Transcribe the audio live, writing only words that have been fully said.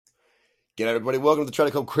G'day everybody, welcome to the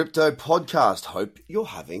Trader Cobb Crypto Podcast. Hope you're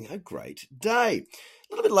having a great day. A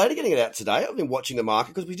little bit later getting it out today. I've been watching the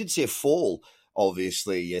market because we did see a fall,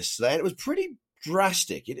 obviously, yesterday, and it was pretty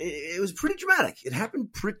drastic. It was pretty dramatic. It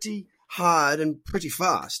happened pretty hard and pretty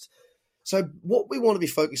fast. So what we want to be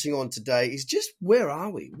focusing on today is just where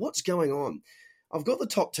are we? What's going on? I've got the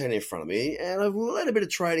top 10 in front of me, and I've let a bit of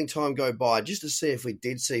trading time go by just to see if we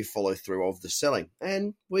did see follow through of the selling,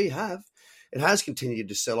 and we have. It has continued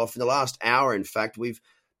to sell off in the last hour. In fact, we've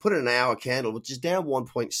put in an hour candle, which is down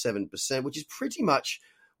 1.7%, which is pretty much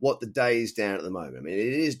what the day is down at the moment. I mean, it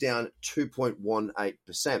is down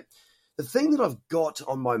 2.18%. The thing that I've got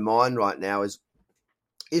on my mind right now is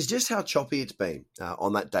just how choppy it's been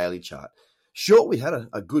on that daily chart. Sure, we had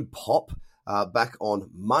a good pop back on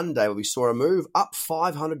Monday where we saw a move up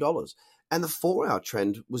 $500. And the 4-hour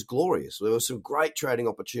trend was glorious. There were some great trading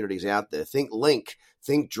opportunities out there. Think Link,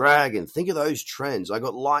 think Dragon, think of those trends. I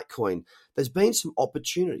got Litecoin. There's been some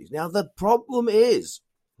opportunities. Now, the problem is,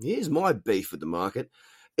 here's my beef with the market,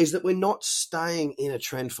 is that we're not staying in a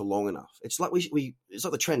trend for long enough. It's like it's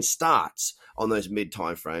like the trend starts on those mid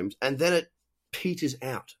time frames and then it peters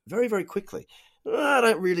out very, very quickly. I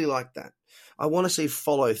don't really like that. I want to see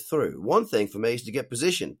follow through. One thing for me is to get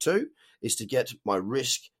positioned. 2 is to get my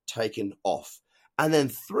risk taken off. And then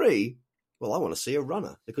 3, well, I want to see a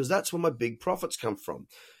runner because that's where my big profits come from.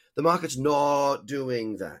 The market's not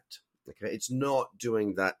doing that. Okay, it's not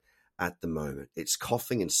doing that at the moment. It's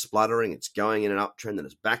coughing and spluttering. It's going in an uptrend and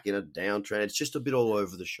it's back in a downtrend. It's just a bit all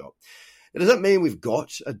over the shop. Does that mean we've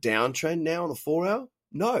got a downtrend now on the 4-hour?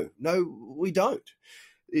 No, we don't.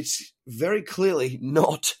 It's very clearly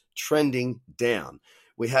not trending down.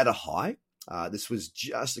 We had a high. This was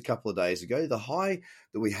just a couple of days ago. The high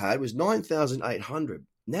that we had was 9,800.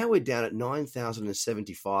 Now we're down at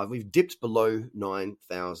 9,075. We've dipped below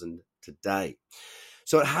 9,000 today.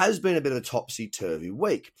 So it has been a bit of a topsy-turvy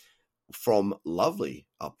week from lovely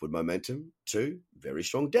upward momentum to very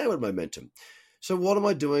strong downward momentum. So what am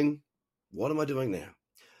I doing? What am I doing now?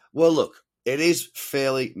 Well, look, it is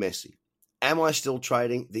fairly messy. Am I still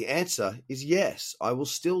trading? The answer is yes. I will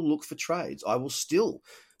still look for trades. I will still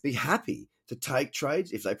be happy to take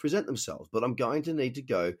trades if they present themselves, but I'm going to need to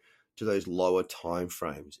go to those lower time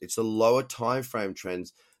frames. It's the lower time frame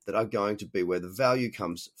trends that are going to be where the value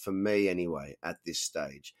comes for me anyway at this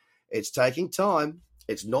stage. It's taking time.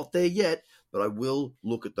 It's not there yet, but I will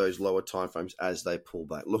look at those lower time frames as they pull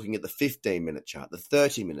back, looking at the 15-minute chart, the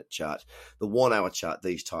 30-minute chart, the 1-hour chart,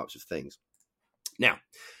 these types of things. Now,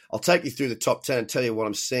 I'll take you through the top 10 and tell you what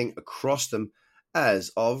I'm seeing across them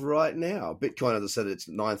as of right now. Bitcoin, as I said, it's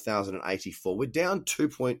 9,084. We're down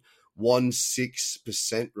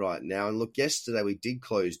 2.16% right now. And look, yesterday we did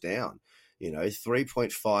close down.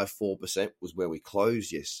 3.54% was where we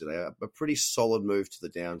closed yesterday. A pretty solid move to the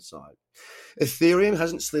downside. Ethereum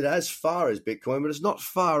hasn't slid as far as Bitcoin, but it's not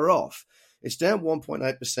far off. It's down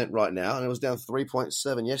 1.8% right now, and it was down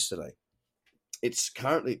 3.7% yesterday. It's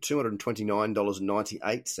currently at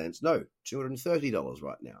 $229.98. No, $230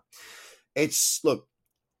 right now. It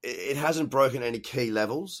hasn't broken any key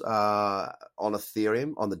levels on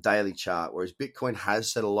Ethereum on the daily chart, whereas Bitcoin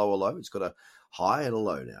has set a lower low. It's got a high and a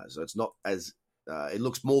low now. So it's not as, it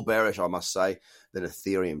looks more bearish, I must say, than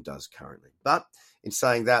Ethereum does currently. But in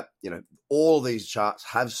saying that, all of these charts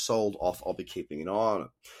have sold off. I'll be keeping an eye on it.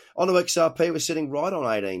 On the XRP, we're sitting right on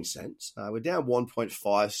 18 cents. We're down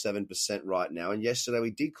 1.57% right now. And yesterday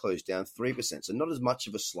we did close down 3%. So not as much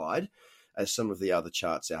of a slide as some of the other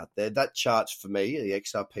charts out there. That chart for me, the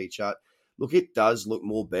XRP chart, look, it does look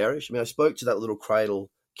more bearish. I mean, I spoke to that little cradle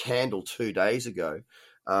candle 2 days ago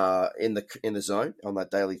in the zone on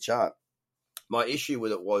that daily chart. My issue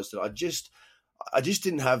with it was that I just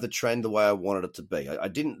didn't have the trend the way I wanted it to be. There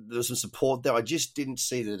was some support there. I just didn't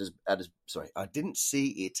see it I didn't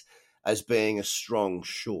see it as being a strong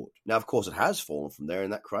short. Now, of course, it has fallen from there,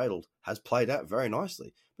 and that cradle has played out very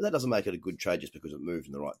nicely. But that doesn't make it a good trade just because it moved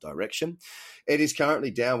in the right direction. It is currently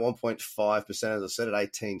down 1.5%, as I said, at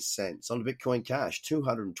 18 cents. On the Bitcoin Cash,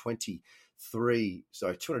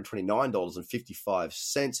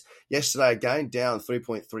 $229.55. Yesterday, again, down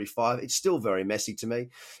 3.35. It's still very messy to me.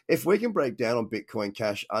 If we can break down on Bitcoin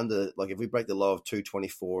Cash if we break the low of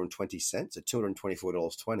 $224.20 at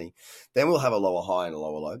 $224.20, then we'll have a lower high and a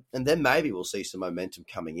lower low. And then maybe we'll see some momentum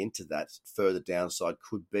coming into that. Further downside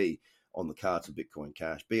could be on the cards of Bitcoin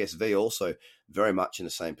Cash. BSV also very much in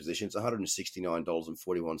the same position. It's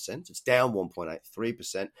 $169.41. It's down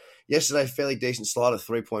 1.83%. Yesterday, fairly decent slide of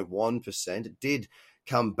 3.1%. It did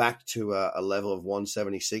come back to a level of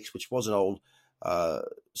 176, which was an old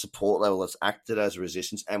support level that's acted as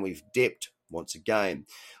resistance, and we've dipped once again.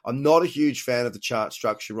 I'm not a huge fan of the chart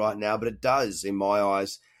structure right now, but it does, in my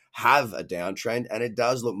eyes, have a downtrend, and it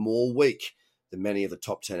does look more weak than many of the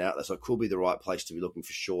top 10 outlets. So it could be the right place to be looking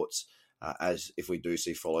for shorts as if we do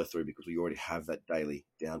see follow through, because we already have that daily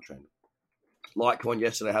downtrend. Litecoin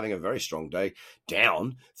yesterday having a very strong day,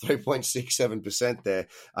 down 3.67% there.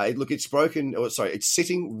 It's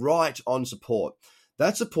sitting right on support.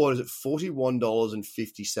 That support is at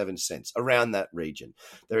 $41.57, around that region.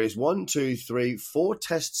 There is 4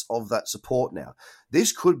 tests of that support now.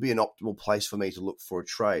 This could be an optimal place for me to look for a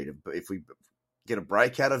trade. But if we get a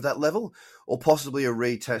breakout of that level, or possibly a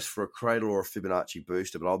retest for a cradle or a Fibonacci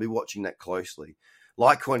booster, but I'll be watching that closely.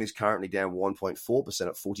 Litecoin is currently down 1.4%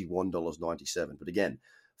 at $41.97. But again,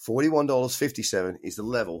 $41.57 is the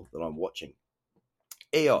level that I'm watching.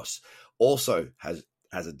 EOS also has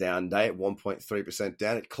a down day at 1.3%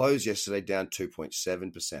 down. It closed yesterday down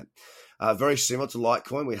 2.7%. Very similar to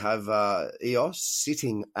Litecoin, we have EOS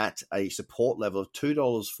sitting at a support level of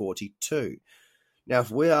 $2.42. Now, if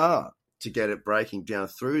we are to get it breaking down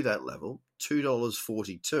through that level,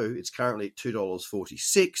 $2.42, it's currently at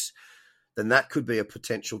 $2.46, then that could be a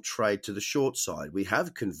potential trade to the short side. We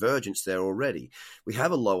have convergence there already. We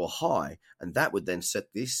have a lower high, and that would then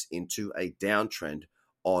set this into a downtrend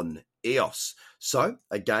on EOS. So,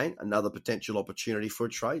 again, another potential opportunity for a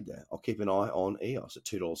trade there. I'll keep an eye on EOS at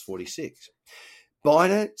 $2.46.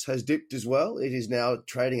 Binance has dipped as well. It is now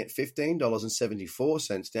trading at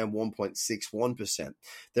 $15.74, down 1.61%.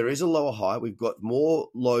 There is a lower high. We've got more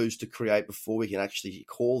lows to create before we can actually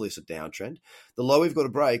call this a downtrend. The low we've got to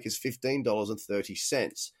break is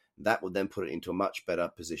 $15.30. That would then put it into a much better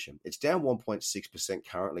position. It's down 1.6%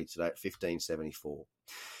 currently today at $15.74.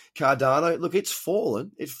 Cardano, look, it's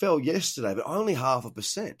fallen. It fell yesterday, but only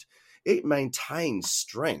 0.5%. It maintains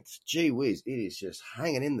strength. Gee whiz, it is just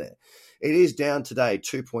hanging in there. It is down today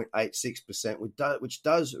 2.86%, which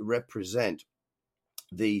does represent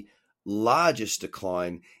the largest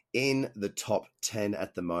decline in the top 10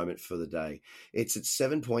 at the moment for the day. It's at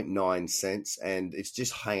 7.9 cents, and it's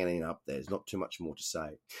just hanging up there. There's not too much more to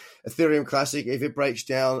say. Ethereum Classic, if it breaks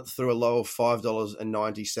down through a low of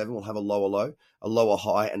 $5.97, we'll have a lower low, a lower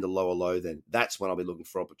high, and a lower low then. That's when I'll be looking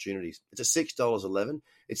for opportunities. It's at $6.11.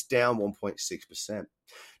 It's down 1.6%.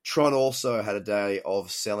 Tron also had a day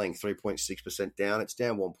of selling, 3.6% down. It's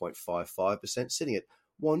down 1.55%, sitting at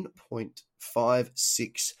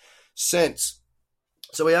 1.56 cents.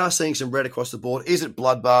 So we are seeing some red across the board. Is it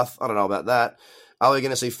bloodbath? I don't know about that. Are we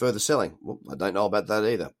going to see further selling? Well, I don't know about that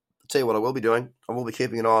either. I'll tell you what I will be doing. I will be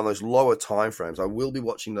keeping an eye on those lower timeframes. I will be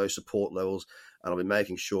watching those support levels, and I'll be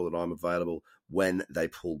making sure that I'm available when they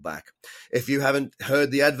pull back. If you haven't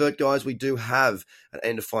heard the advert, guys, we do have an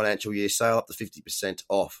end of financial year sale up to 50%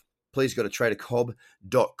 off. Please go to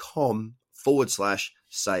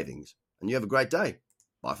tradercobb.com/savings. And you have a great day.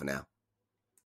 Bye for now.